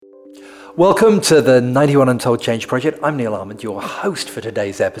Welcome to the 91 Untold Change Project. I'm Neil Armand, your host for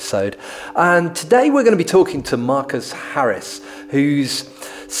today's episode. And today we're going to be talking to Marcus Harris, who's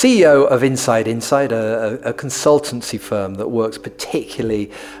CEO of Inside, a consultancy firm that works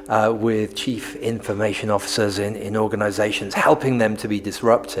particularly with chief information officers in organizations, helping them to be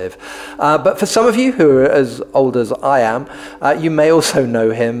disruptive. But for some of you who are as old as I am, you may also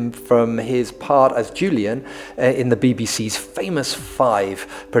know him from his part as Julian in the BBC's famous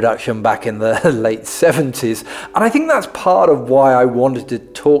Five production back in the late 70s. And I think that's part of why I wanted to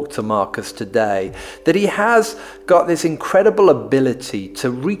talk to Marcus today, that he has got this incredible ability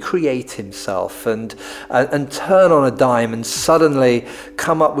to recreate himself and turn on a dime and suddenly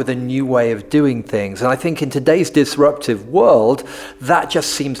come up with a new way of doing things. And I think in today's disruptive world, that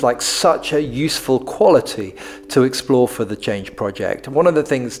just seems like such a useful quality to explore for the Change Project. One of the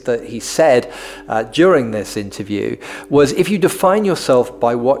things that he said during this interview was, if you define yourself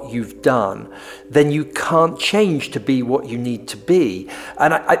by what you've done, then you can't change to be what you need to be.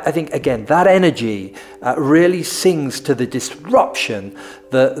 And I think, again, that energy really sings to the disruption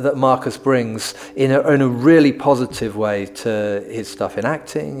that Marcus brings in a really positive way to his stuff in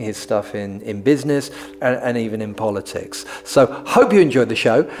acting, his stuff in business, and even in politics. So hope you enjoyed the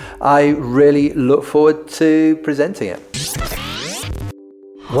show. I really look forward to presenting it.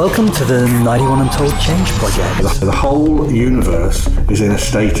 Welcome to the 91 Untold Change Project. The whole universe is in a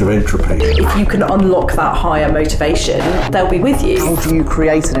state of entropy. If you can unlock that higher motivation, they'll be with you. How do you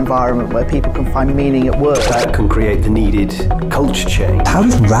create an environment where people can find meaning at work? That can create the needed culture change. How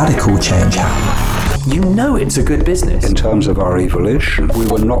does radical change happen? You know it's a good business. In terms of our evolution, we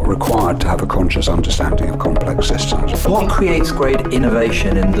were not required to have a conscious understanding of complex systems. What creates great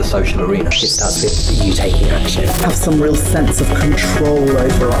innovation in the social arena? It starts with you taking action. Have some real sense of control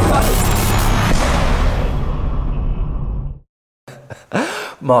over our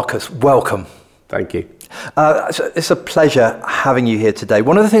lives. Marcus, welcome. Thank you. It's a pleasure having you here today.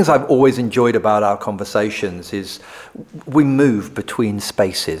 One of the things I've always enjoyed about our conversations is we move between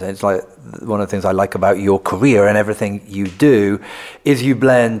spaces. And it's like one of the things I like about your career and everything you do is you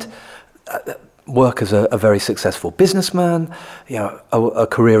blend work as a very successful businessman, a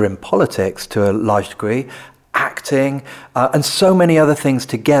career in politics to a large degree, acting, and so many other things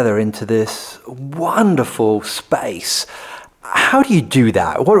together into this wonderful space. How do you do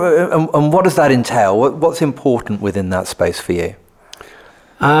that? And what does that entail? What's important within that space for you?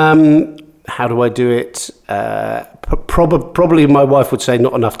 How do I do it? Probably my wife would say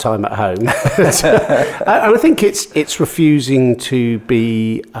not enough time at home. And I think it's refusing to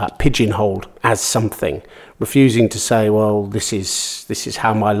be pigeonholed as something, refusing to say, well, this is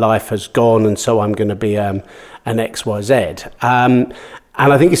how my life has gone, and so I'm going to be an XYZ. And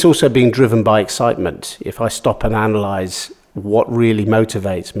I think it's also being driven by excitement. If I stop and analyse what really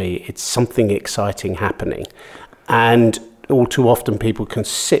motivates me, it's something exciting happening. And all too often people can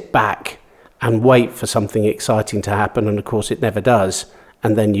sit back and wait for something exciting to happen, and of course it never does,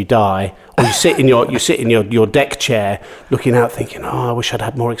 and then you die, or you sit in your deck chair looking out thinking, oh, I wish I'd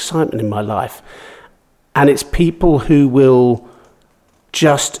had more excitement in my life. And it's people who will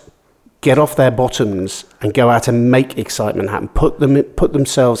just get off their bottoms and go out and make excitement happen, put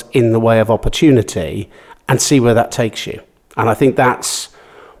themselves in the way of opportunity and see where that takes you. And I think that's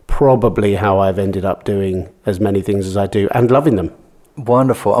probably how I've ended up doing as many things as I do and loving them.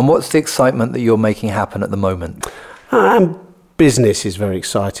 Wonderful. And what's the excitement that you're making happen at the moment? Business is very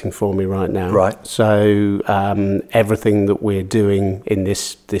exciting for me right now. Right. So everything that we're doing in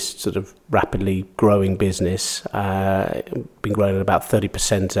this sort of rapidly growing business, been growing at about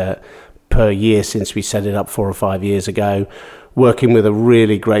 30% per year since we set it up 4 or 5 years ago, working with a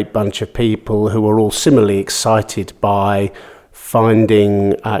really great bunch of people who are all similarly excited by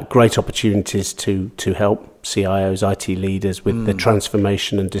finding great opportunities to help CIOs, IT leaders with the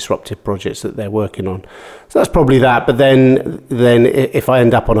transformation and disruptive projects that they're working on. So that's probably that. But then if I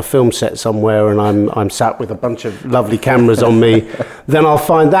end up on a film set somewhere and I'm sat with a bunch of lovely cameras on me, then I'll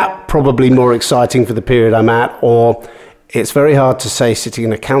find that probably more exciting for the period I'm at. Or it's very hard to say sitting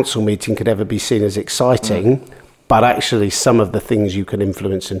in a council meeting could ever be seen as exciting. But actually, some of the things you can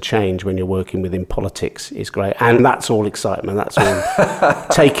influence and change when you're working within politics is great. And that's all excitement. That's all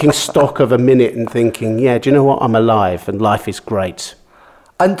taking stock of a minute and thinking, yeah, do you know what? I'm alive and life is great.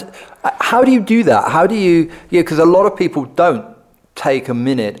 And how do you do that? How do you, because a lot of people don't take a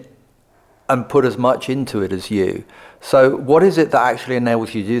minute and put as much into it as you. So what is it that actually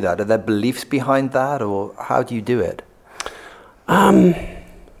enables you to do that? Are there beliefs behind that, or how do you do it?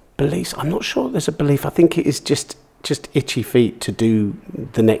 Beliefs? I'm not sure there's a belief. I think it is just itchy feet to do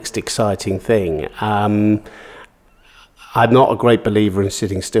the next exciting thing. I'm not a great believer in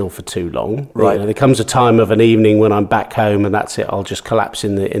sitting still for too long. Right. You know, there comes a time of an evening when I'm back home and that's it. I'll just collapse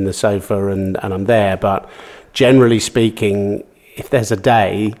in the sofa and I'm there. But generally speaking, if there's a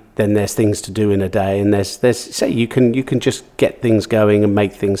day, then there's things to do in a day, and there's say you can just get things going and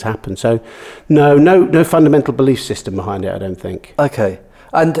make things happen. So no fundamental belief system behind it, I don't think. Okay.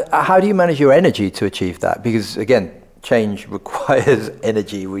 And how do you manage your energy to achieve that? Because again, change requires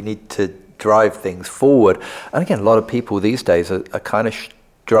energy. We need to drive things forward. And again, a lot of people these days are kind of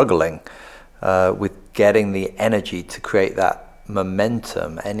struggling with getting the energy to create that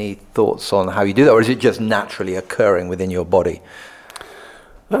momentum. Any thoughts on how you do that, or is it just naturally occurring within your body?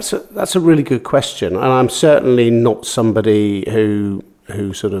 That's a really good question, and I'm certainly not somebody who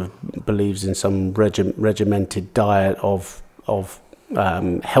sort of believes in some regimented diet of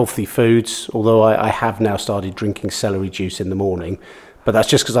healthy foods. Although I have now started drinking celery juice in the morning. But that's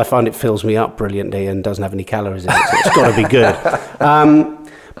just because I find it fills me up brilliantly and doesn't have any calories in it, so it's got to be good.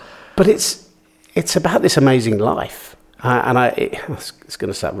 But it's about this amazing life, and it's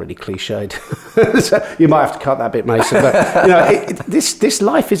going to sound really cliched. So you might have to cut that bit, Mason. But you know, this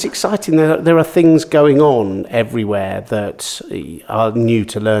life is exciting. There are things going on everywhere that are new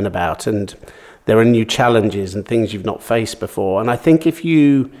to learn about, and there are new challenges and things you've not faced before. And I think if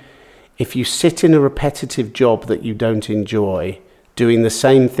you sit in a repetitive job that you don't enjoy, doing the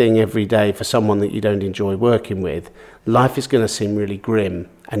same thing every day for someone that you don't enjoy working with, life is going to seem really grim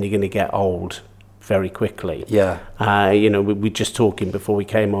and you're going to get old very quickly. Yeah. You know, we were just talking before we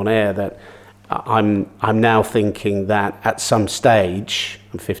came on air that I'm now thinking that at some stage,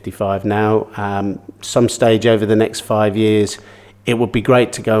 I'm 55 now, some stage over the next 5 years, it would be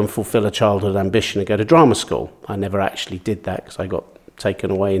great to go and fulfill a childhood ambition and go to drama school. I never actually did that because I got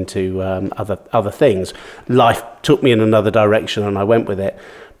taken away into other things. Life took me in another direction and I went with it.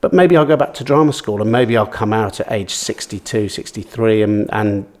 But maybe I'll go back to drama school and maybe I'll come out at age 62, 63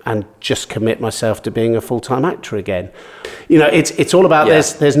 and just commit myself to being a full-time actor again. You know, it's all about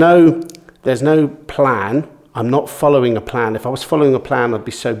there's no plan. I'm not following a plan. If I was following a plan, I'd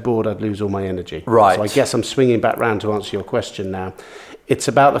be so bored I'd lose all my energy. Right. So I guess I'm swinging back round to answer your question now. It's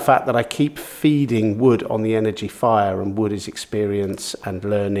about the fact that I keep feeding wood on the energy fire, and wood is experience and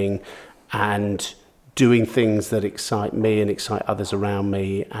learning and doing things that excite me and excite others around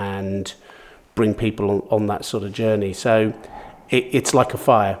me and bring people on that sort of journey. So it's like a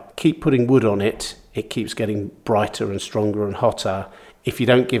fire. Keep putting wood on it. It keeps getting brighter and stronger and hotter. If you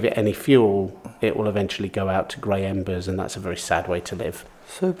don't give it any fuel, it will eventually go out to grey embers, and that's a very sad way to live.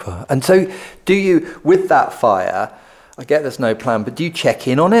 Super. And so do you, with that fire, I get there's no plan, but do you check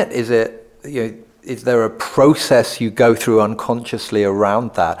in on it? Is there a process you go through unconsciously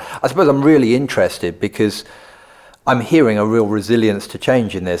around that? I suppose I'm really interested because I'm hearing a real resilience to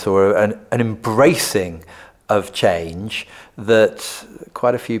change in this, or an embracing of change that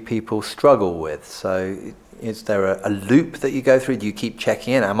quite a few people struggle with. So is there a loop that you go through? Do you keep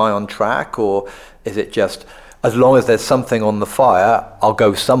checking in? Am I on track? Or is it just, as long as there's something on the fire, I'll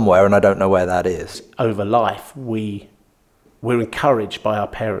go somewhere and I don't know where that is? Over life, we're encouraged by our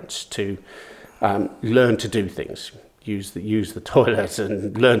parents to learn to do things, use the toilet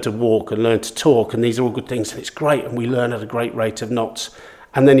and learn to walk and learn to talk, and these are all good things, and it's great, and we learn at a great rate of knots.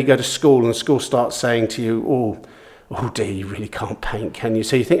 And then you go to school and school starts saying to you, oh dear, you really can't paint, can you?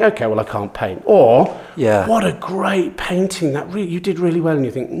 So you think, okay, well, I can't paint. Or, what a great painting, you did really well. And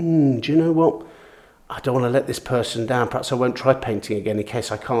you think, do you know what? I don't want to let this person down. Perhaps I won't try painting again in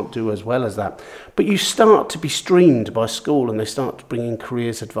case I can't do as well as that. But you start to be streamed by school, and they start to bring in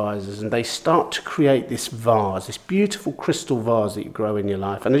careers advisors, and they start to create this vase, this beautiful crystal vase that you grow in your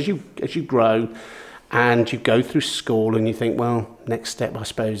life. And as you grow and you go through school and you think, well, next step, I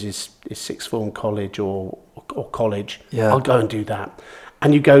suppose, is sixth form college or college. Yeah. I'll go and do that.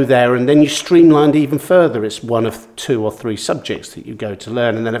 And you go there, and then you streamlined even further. It's one of 2 or 3 subjects that you go to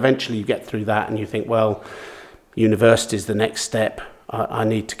learn. And then eventually you get through that and you think, well, university is the next step. I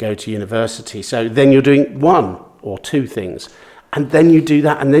need to go to university. So then you're doing 1 or 2 things. And then you do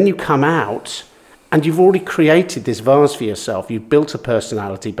that, and then you come out, and you've already created this vase for yourself. You've built a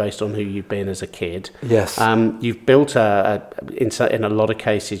personality based on who you've been as a kid. Yes. You've built in a lot of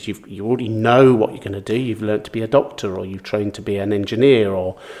cases, you already know what you're going to do. You've learned to be a doctor, or you've trained to be an engineer,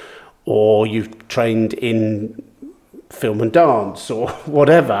 or you've trained in film and dance, or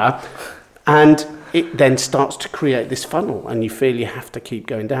whatever. And it then starts to create this funnel, and you feel you have to keep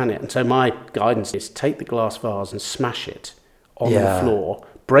going down it. And so my guidance is take the glass vase and smash it on the floor.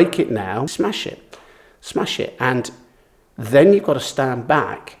 Break it now, smash it. And then you've got to stand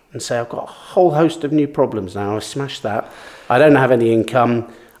back and say, I've got a whole host of new problems now. I've smashed that. I don't have any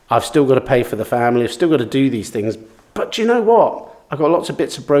income. I've still got to pay for the family. I've still got to do these things. But do you know what? I've got lots of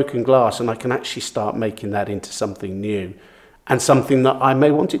bits of broken glass, and I can actually start making that into something new and something that I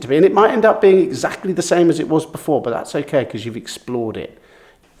may want it to be. And it might end up being exactly the same as it was before, but that's okay because you've explored it.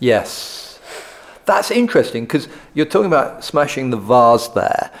 Yes. That's interesting because you're talking about smashing the vase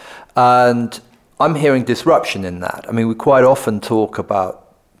there, and I'm hearing disruption in that. I mean, we quite often talk about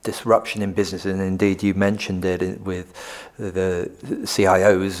disruption in business, and indeed you mentioned it with the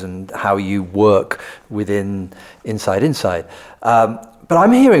CIOs and how you work within Inside. But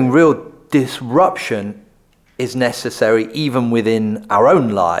I'm hearing real disruption is necessary even within our own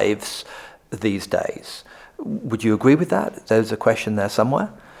lives these days. Would you agree with that? There's a question there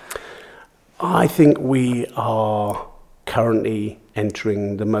somewhere. I think we are currently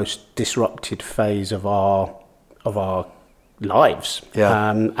entering the most disrupted phase of our lives,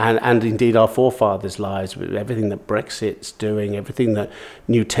 and indeed our forefathers' lives, with everything that Brexit's doing, everything that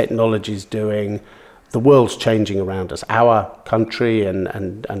new technology is doing. The world's changing around us. Our country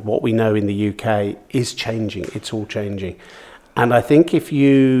and what we know in the UK is changing. It's all changing. And I think if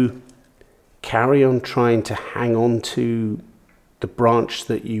you carry on trying to hang on to the branch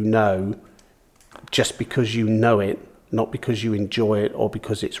that you know, just because you know it, not because you enjoy it or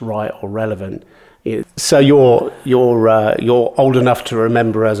because it's right or relevant. So you're old enough to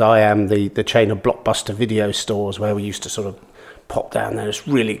remember, as I am, the chain of Blockbuster video stores where we used to sort of pop down there. It's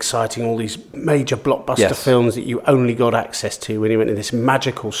really exciting, all these major Blockbuster films that you only got access to when you went to this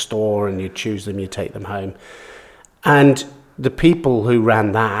magical store, and you choose them, you take them home. And the people who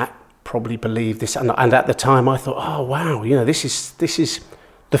ran that probably believed this, and at the time I thought, oh wow, this is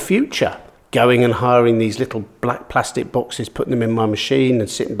the future. Going and hiring these little black plastic boxes, putting them in my machine and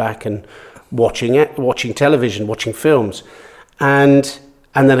sitting back and watching television, watching films. And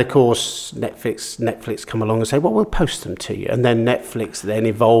then of course Netflix come along and say, well, we'll post them to you. And then Netflix then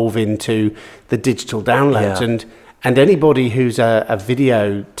evolve into the digital downloads. Yeah. And anybody who's a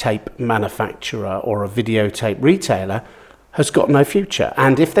videotape manufacturer or a videotape retailer has got no future.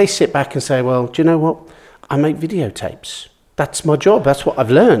 And if they sit back and say, well, do you know what? I make videotapes. That's my job. That's what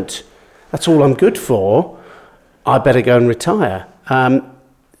I've learned. That's all I'm good for. I better go and retire. And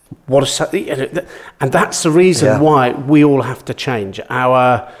that's the reason why we all have to change.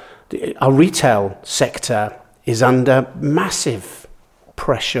 Our retail sector is under massive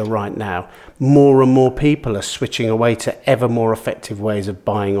pressure right now. More and more people are switching away to ever more effective ways of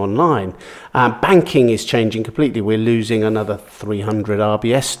buying online. Banking is changing completely. We're losing another 300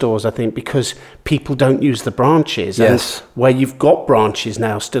 RBS stores, I think, because people don't use the branches. Yes. And where you've got branches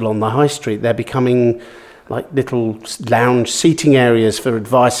now still on the high street, they're becoming like little lounge seating areas for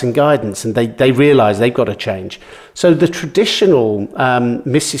advice and guidance, and they realise they've got to change. So the traditional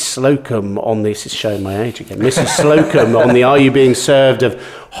Mrs. Slocum on this is showing my age again. Mrs. Slocum on the "Are you being served?" of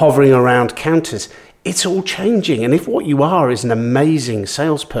hovering around counters. It's all changing, and if what you are is an amazing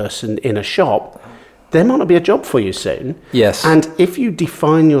salesperson in a shop, there might not be a job for you soon. Yes. And if you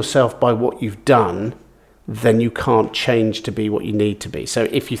define yourself by what you've done, then you can't change to be what you need to be. So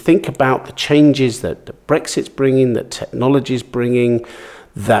if you think about the changes that Brexit's bringing, that technology's bringing,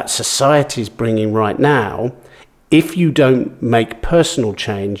 that society's bringing right now, if you don't make personal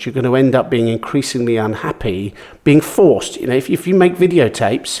change, you're going to end up being increasingly unhappy, being forced. If you make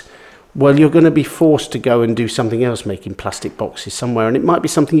videotapes, well, you're going to be forced to go and do something else, making plastic boxes somewhere, and it might be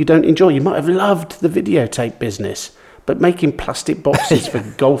something you don't enjoy. You might have loved the videotape business, but making plastic boxes for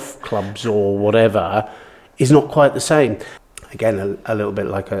golf clubs or whatever is not quite the same. Again, a little bit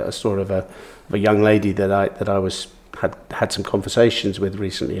like a sort of a young lady that I had some conversations with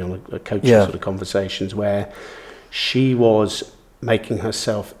recently on a coaching sort of conversations, where she was making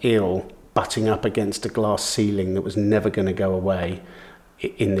herself ill, butting up against a glass ceiling that was never going to go away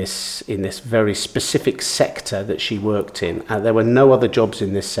in this very specific sector that she worked in. There were no other jobs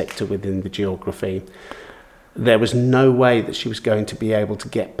in this sector within the geography. There was no way that she was going to be able to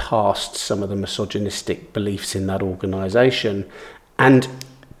get past some of the misogynistic beliefs in that organisation, and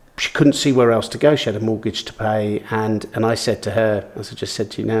she couldn't see where else to go. She had a mortgage to pay, and I said to her, as I just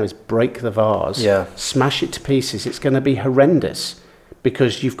said to you now, is break the vase, smash it to pieces. It's going to be horrendous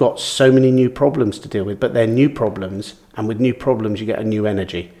because you've got so many new problems to deal with, but they're new problems, and with new problems you get a new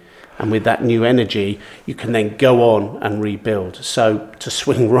energy. And with that new energy, you can then go on and rebuild. So to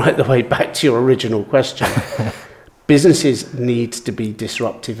swing right the way back to your original question, businesses need to be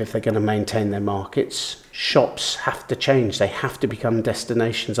disruptive if they're going to maintain their markets. Shops have to change. They have to become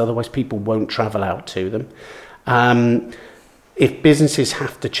destinations. Otherwise, people won't travel out to them. If businesses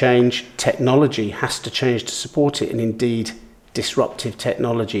have to change, technology has to change to support it. And indeed, disruptive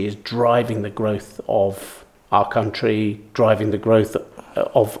technology is driving the growth of our country, driving the growth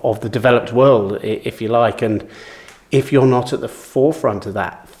of the developed world, if you like. And if you're not at the forefront of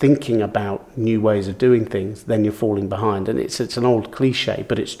that, thinking about new ways of doing things, then you're falling behind. And it's an old cliche,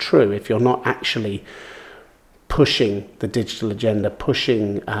 but it's true. If you're not actually pushing the digital agenda,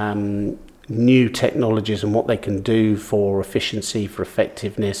 pushing new technologies and what they can do for efficiency, for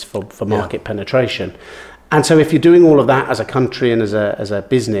effectiveness, for market penetration. And so if you're doing all of that as a country and as a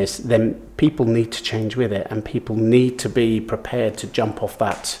business, then people need to change with it, and people need to be prepared to jump off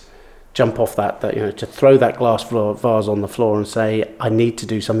that, to throw that glass vase on the floor and say, I need to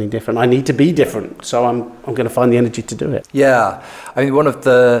do something different. I need to be different. So I'm going to find the energy to do it. Yeah. I mean, one of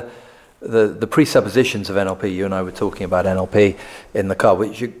the presuppositions of NLP, you and I were talking about NLP in the car,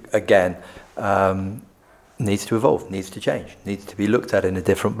 which again needs to evolve, needs to change, needs to be looked at in a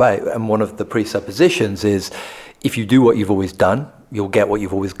different way. And one of the presuppositions is, if you do what you've always done, you'll get what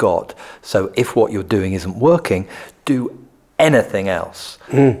you've always got. So if what you're doing isn't working, do anything else.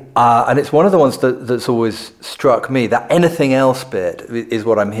 And it's one of the ones that's always struck me. That anything else bit is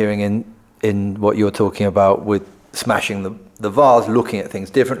what I'm hearing in what you're talking about with smashing the vase, looking at things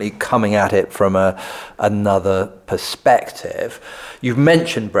differently, coming at it from another perspective. You've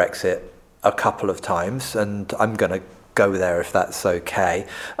mentioned Brexit a couple of times, and I'm going to go there if that's okay.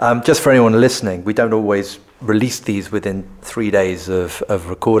 Just for anyone listening, we don't always release these within 3 days of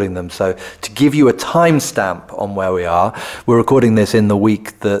recording them. So to give you a timestamp on where we are, we're recording this in the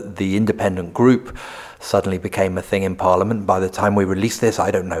week that the independent group suddenly became a thing in Parliament. By the time we release this, I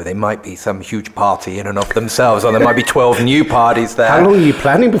don't know, they might be some huge party in and of themselves, or there might be 12 new parties there. How long are you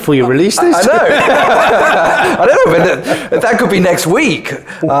planning before you release this? I know. I don't know, but that could be next week.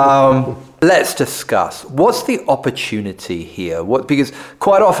 Let's discuss, what's the opportunity here? Because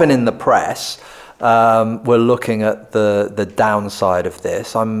quite often in the press, we're looking at the downside of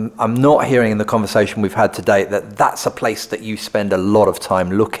this. I'm not hearing in the conversation we've had to date that that's a place that you spend a lot of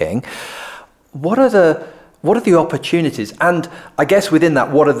time looking. What are the opportunities? And I guess within that,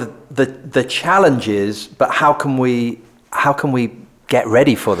 what are the challenges, but how can we get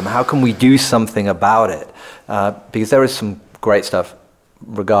ready for them? How can we do something about it? Because there is some great stuff,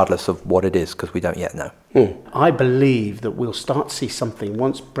 regardless of what it is, because we don't yet know. I believe that we'll start to see something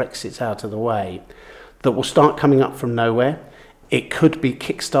once Brexit's out of the way that will start coming up from nowhere. It could be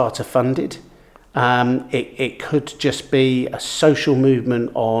Kickstarter funded. It could just be a social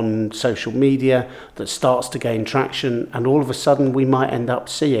movement on social media that starts to gain traction, and all of a sudden we might end up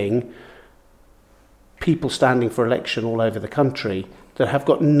seeing people standing for election all over the country that have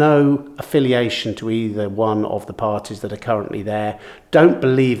got no affiliation to either one of the parties that are currently there, don't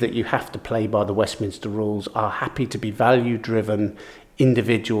believe that you have to play by the Westminster rules, are happy to be value-driven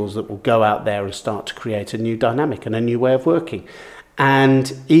individuals that will go out there and start to create a new dynamic and a new way of working.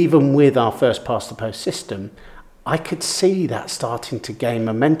 And even with our first past the post system, I could see that starting to gain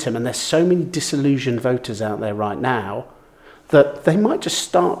momentum. And there's so many disillusioned voters out there right now that they might just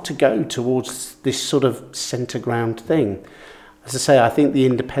start to go towards this sort of centre ground thing. As I say, I think the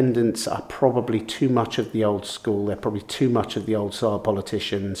independents are probably too much of the old school. They're probably too much of the old style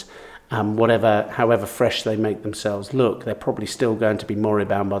politicians. However fresh they make themselves look, they're probably still going to be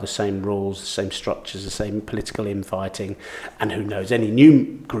moribund by the same rules, the same structures, the same political infighting. And who knows, any new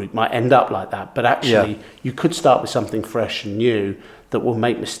group might end up like that. But actually, you could start with something fresh and new that will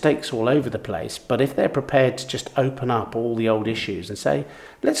make mistakes all over the place. But if they're prepared to just open up all the old issues and say,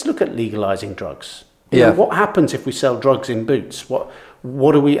 let's look at legalising drugs. You know, what happens if we sell drugs in Boots? What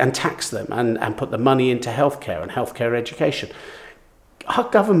do we, and tax them and put the money into healthcare and healthcare education? Our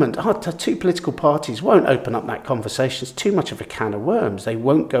government, our two political parties won't open up that conversation. It's too much of a can of worms. They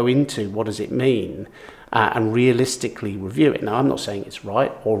won't go into what does it mean and realistically review it. Now, I'm not saying it's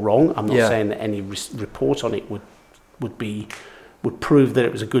right or wrong. I'm not saying that any report on it would prove that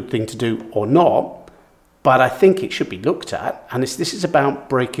it was a good thing to do or not. But I think it should be looked at. And this is about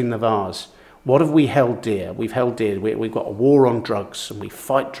breaking the vase. What have we held dear? We've held dear. We've got a war on drugs, and we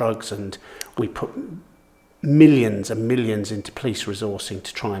fight drugs, and we put millions and millions into police resourcing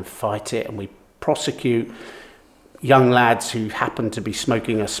to try and fight it, and we prosecute young lads who happen to be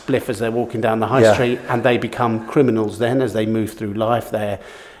smoking a spliff as they're walking down the high street, and they become criminals then as they move through life there.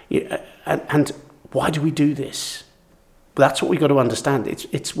 And why do we do this? That's what we've got to understand.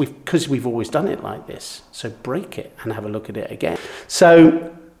 It's because we've always done it like this. So break it and have a look at it again.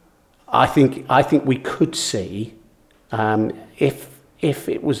 So I think we could see, if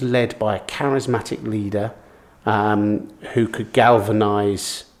it was led by a charismatic leader who could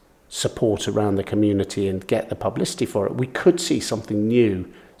galvanise support around the community and get the publicity for it, we could see something new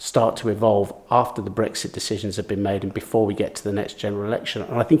start to evolve after the Brexit decisions have been made and before we get to the next general election.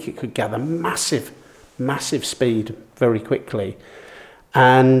 And I think it could gather massive speed very quickly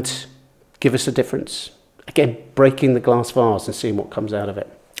and give us a difference. again, breaking the glass vase and seeing what comes out of it.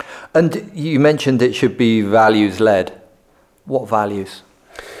 And you mentioned it should be values-led. What values?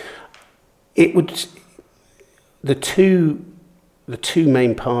 It would. The two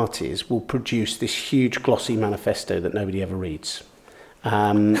main parties will produce this huge glossy manifesto that nobody ever reads,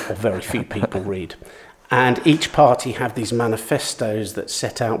 or very few people read. And each party have these manifestos that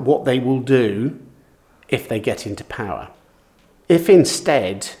set out what they will do if they get into power. If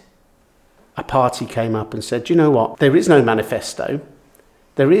instead a party came up and said, you know what, there is no manifesto,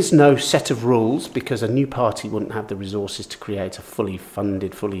 there is no set of rules, because a new party wouldn't have the resources to create a fully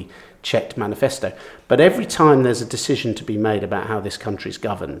funded, fully checked manifesto. But every time there's a decision to be made about how this country is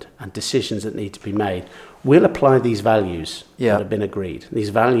governed and decisions that need to be made, we'll apply these values that have been agreed. These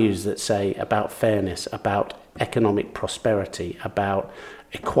values that say about fairness, about economic prosperity, about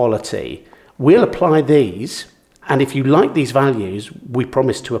equality. We'll apply these, and if you like these values, we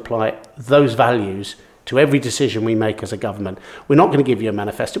promise to apply those values to every decision we make as a government. We're not going to give you a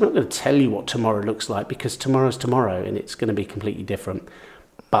manifesto. We're not going to tell you what tomorrow looks like, because tomorrow's tomorrow and it's going to be completely different.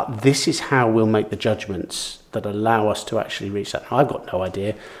 But this is how we'll make the judgments that allow us to actually reach that. I've got no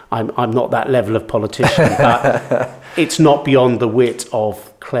idea. I'm not that level of politician, but it's not beyond the wit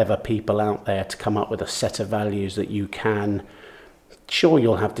of clever people out there to come up with a set of values that you can. Sure,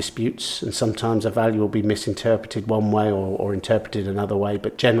 you'll have disputes, and sometimes a value will be misinterpreted one way or interpreted another way,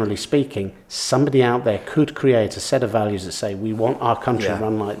 but generally speaking, somebody out there could create a set of values that say, we want our country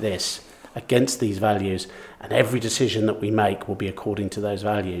run like this, against these values, and every decision that we make will be according to those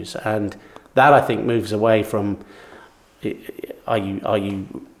values. And that, I think, moves away from, are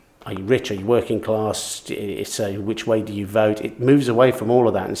you rich, are you working class, so which way do you vote? It moves away from all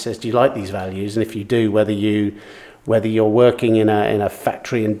of that and says, do you like these values? And if you do, whether you're working in a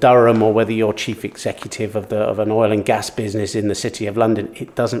factory in Durham or whether you're chief executive of an oil and gas business in the City of London,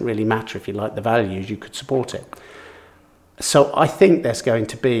 it doesn't really matter. If you like the values, you could support it. So I think there's going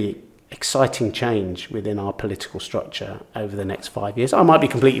to be exciting change within our political structure over the next 5 years. I might be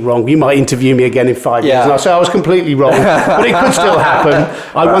completely wrong. You might interview me again in 5 years and I'll say I was completely wrong, but it could still happen.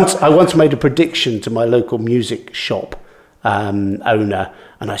 I once made a prediction to my local music shop owner,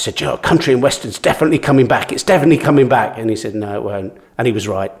 and I said, country and western's definitely coming back. It's definitely coming back. And he said, no, it won't. And he was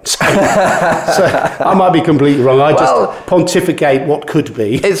right. So I might be completely wrong. I just pontificate what could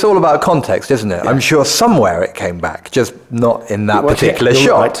be. It's all about context, isn't it? Yeah. I'm sure somewhere it came back, just not in that particular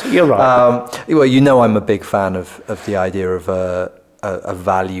shot. You're right. Well, I'm a big fan of the idea of a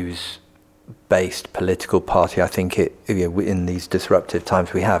values-based political party. I think in these disruptive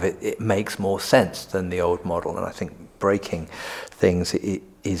times we have, it makes more sense than the old model. And I think breaking things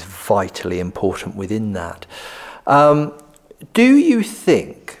is vitally important within that. Do you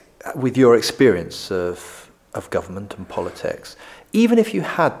think, with your experience of government and politics, even if you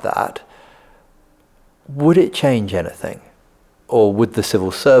had that, would it change anything? Or would the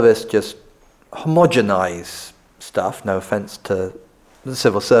civil service just homogenize stuff? No offense to the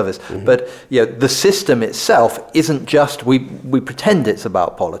civil service, but the system itself isn't just, we pretend it's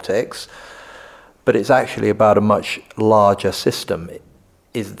about politics, but it's actually about a much larger system.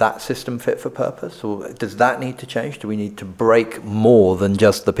 Is that system fit for purpose, or does that need to change? Do we need to break more than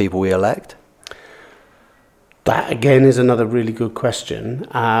just the people we elect? That, again, is another really good question.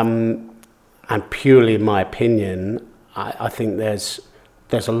 And purely in my opinion, I think there's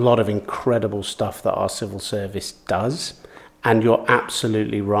a lot of incredible stuff that our civil service does. And you're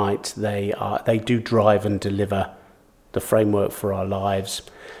absolutely right. They do drive and deliver the framework for our lives.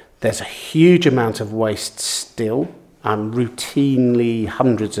 There's a huge amount of waste still. Routinely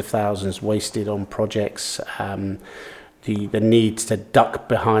hundreds of thousands wasted on projects. The need to duck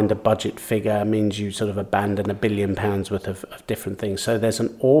behind a budget figure means you sort of abandon £1 billion worth of different things. So there's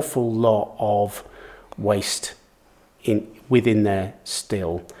an awful lot of waste within there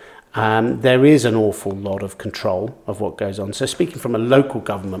still. There is an awful lot of control of what goes on. So speaking from a local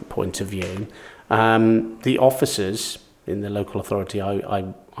government point of view, the officers in the local authority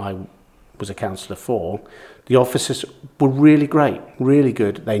I was a councillor for, the officers were really great, really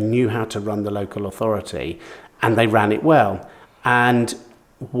good. They knew how to run the local authority and they ran it well. And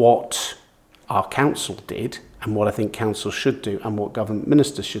what our council did, and what I think council should do, and what government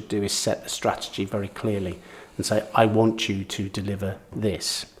ministers should do, is set the strategy very clearly and say, I want you to deliver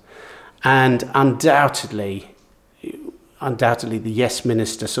this. And undoubtedly the yes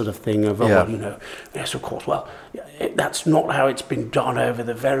minister sort of thing of, yes, of course, well, that's not how it's been done over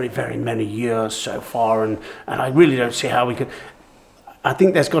the very, very many years so far, and I really don't see how we could. I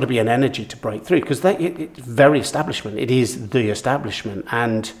think there's got to be an energy to break through, because it's very establishment. It is the establishment,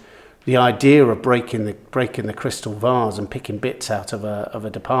 and the idea of breaking the crystal vase and picking bits out of a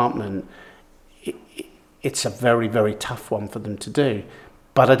department, it's a very, very tough one for them to do.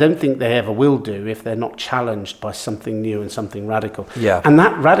 But I don't think they ever will do if they're not challenged by something new and something radical. Yeah. And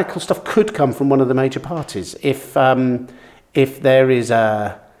that radical stuff could come from one of the major parties. If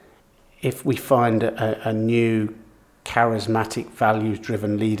we find a new charismatic,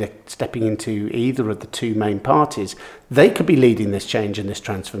 values-driven leader stepping into either of the two main parties, they could be leading this change and this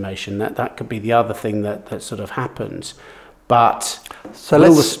transformation. That could be the other thing that sort of happens. But so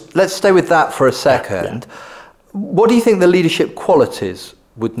let's stay with that for a second. Yeah. What do you think the leadership qualities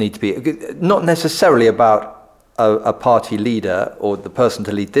would need to be? Not necessarily about a party leader or the person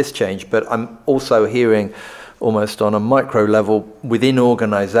to lead this change, but I'm also hearing almost on a micro level within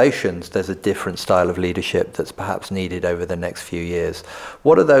organizations there's a different style of leadership that's perhaps needed over the next few years.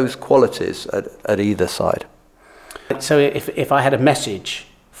 What are those qualities at either side? So if I had a message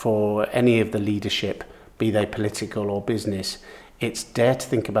for any of the leadership, be they political or business, it's dare to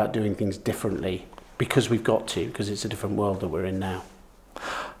think about doing things differently, because we've got to, because it's a different world that we're in now.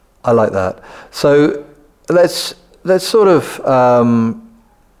 I like that. So let's sort of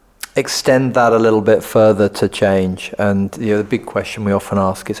extend that a little bit further to change. And the big question we often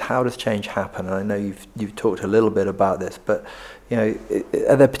ask is, how does change happen? And I know you've talked a little bit about this, but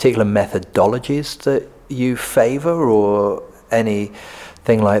are there particular methodologies that you favour or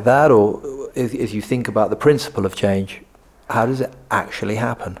anything like that? Or as you think about the principle of change, how does it actually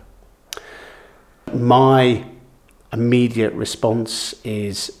happen? My immediate response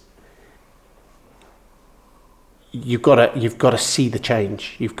is you've got to see the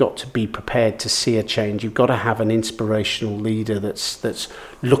change. You've got to be prepared to see a change. You've got to have an inspirational leader that's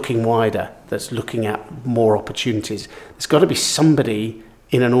looking wider, that's looking at more opportunities. There's got to be somebody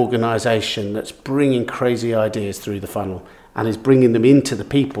in an organisation that's bringing crazy ideas through the funnel and is bringing them into the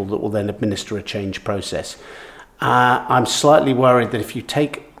people that will then administer a change process. I'm slightly worried that if you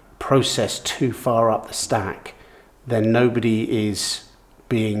take process too far up the stack, then nobody is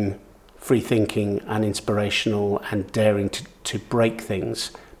being free thinking and inspirational and daring to break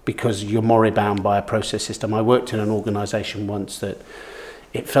things, because you're moribund by a process system. I worked in an organisation once that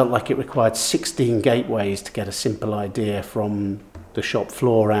it felt like it required 16 gateways to get a simple idea from the shop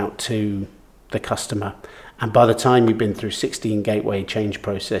floor out to the customer. And by the time you've been through 16 gateway change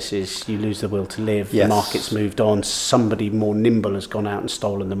processes, you lose the will to live. Yes. The market's moved on. Somebody more nimble has gone out and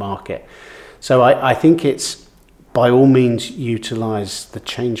stolen the market. So I think it's, by all means, utilise the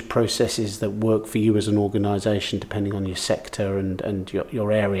change processes that work for you as an organisation, depending on your sector and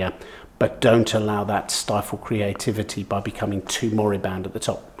your area. But don't allow that to stifle creativity by becoming too moribund at the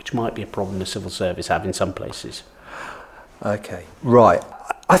top, which might be a problem the civil service have in some places. Okay, right.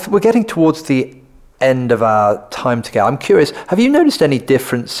 We're getting towards the end of our time together. I'm curious, have you noticed any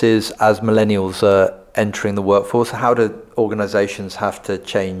differences as millennials are entering the workforce? How do organisations have to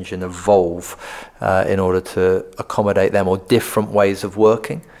change and evolve in order to accommodate them, or different ways of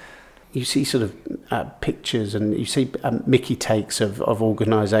working? You see sort of pictures, and you see Mickey takes of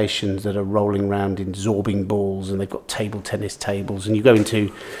organisations that are rolling around in zorbing balls, and they've got table tennis tables, and you go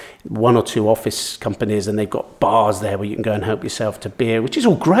into one or two office companies and they've got bars there where you can go and help yourself to beer, which is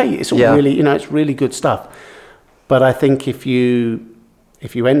all great. It's all really, it's really good stuff. But I think if you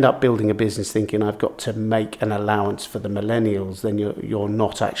end up building a business thinking I've got to make an allowance for the millennials, then you're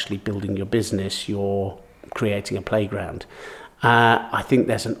not actually building your business, you're creating a playground. I think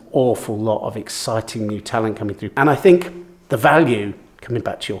there's an awful lot of exciting new talent coming through. And I think the value, coming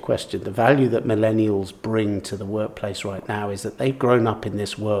back to your question, the value that millennials bring to the workplace right now is that they've grown up in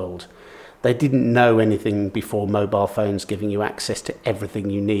this world. They didn't know anything before mobile phones giving you access to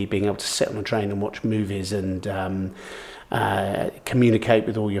everything you need, being able to sit on a train and watch movies and communicate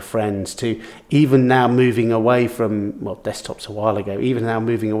with all your friends, to even now moving away from, desktops a while ago, even now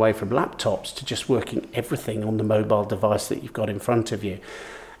moving away from laptops to just working everything on the mobile device that you've got in front of you.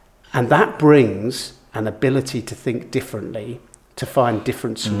 And that brings an ability to think differently, to find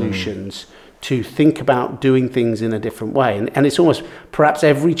different solutions, to think about doing things in a different way. And it's almost, perhaps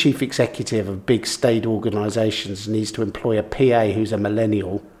every chief executive of big state organisations needs to employ a PA who's a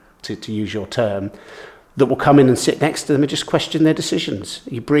millennial, to use your term, that will come in and sit next to them and just question their decisions.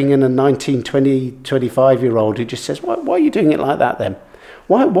 You bring in a 19, 20, 25-year-old who just says, why are you doing it like that then?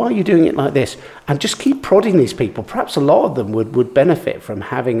 Why are you doing it like this? And just keep prodding these people. Perhaps a lot of them would benefit from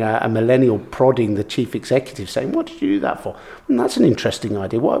having a millennial prodding the chief executive, saying, what did you do that for? And that's an interesting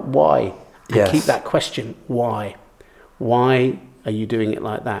idea. Why? And Yes. keep that question, why? Why are you doing it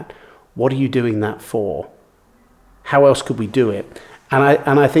like that? What are you doing that for? How else could we do it? And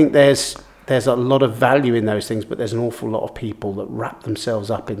I think there's a lot of value in those things, but there's an awful lot of people that wrap themselves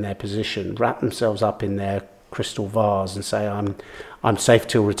up in their position, wrap themselves up in their crystal vase and say, I'm safe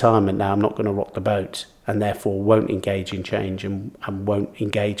till retirement now, I'm not going to rock the boat, and therefore won't engage in change and won't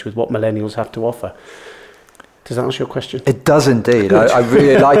engage with what millennials have to offer. Does that answer your question? It does indeed. I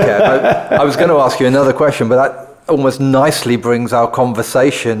really like it. I was going to ask you another question, but that almost nicely brings our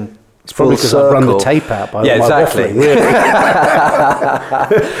conversation. It's probably because I've run the tape out by my waffling,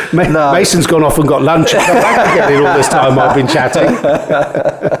 really. Mason's gone off and got lunch. Getting all this time I've been chatting.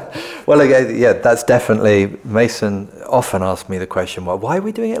 Well, yeah, that's definitely. Mason often asks me the question, well, why are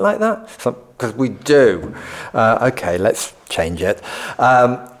we doing it like that? Because we do. Okay, let's change it.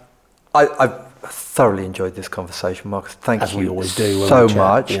 I've thoroughly enjoyed this conversation, Marcus. Thank As you we always do so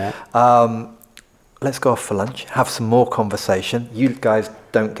much. Yeah. Let's go off for lunch, have some more conversation. You guys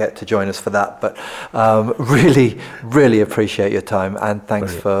don't get to join us for that, but really, really appreciate your time, and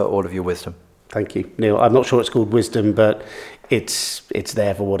thanks for all of your wisdom. Thank you, Neil. I'm not sure it's called wisdom, but it's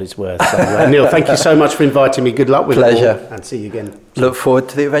there for what it's worth. So, Neil, thank you so much for inviting me. Good luck with Pleasure. it all, and see you again. Look forward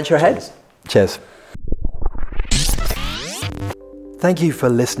to the adventure ahead. Cheers. Thank you for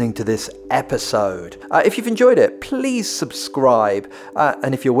listening to this episode. If you've enjoyed it, please subscribe.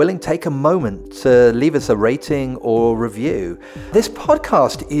 And if you're willing, take a moment to leave us a rating or review. This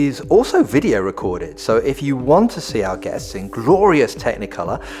podcast is also video recorded. So if you want to see our guests in glorious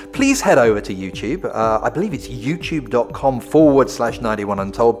Technicolor, please head over to YouTube. I believe it's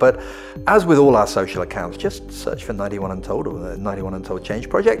youtube.com/91untold. But as with all our social accounts, just search for 91 Untold or the 91 Untold Change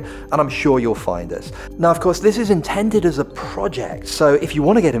Project, and I'm sure you'll find us. Now, of course, this is intended as a project. So if you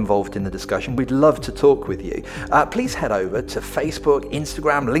want to get involved in the discussion, we'd love to talk with you. Please head over to Facebook,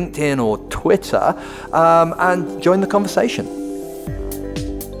 Instagram, LinkedIn, or Twitter and join the conversation.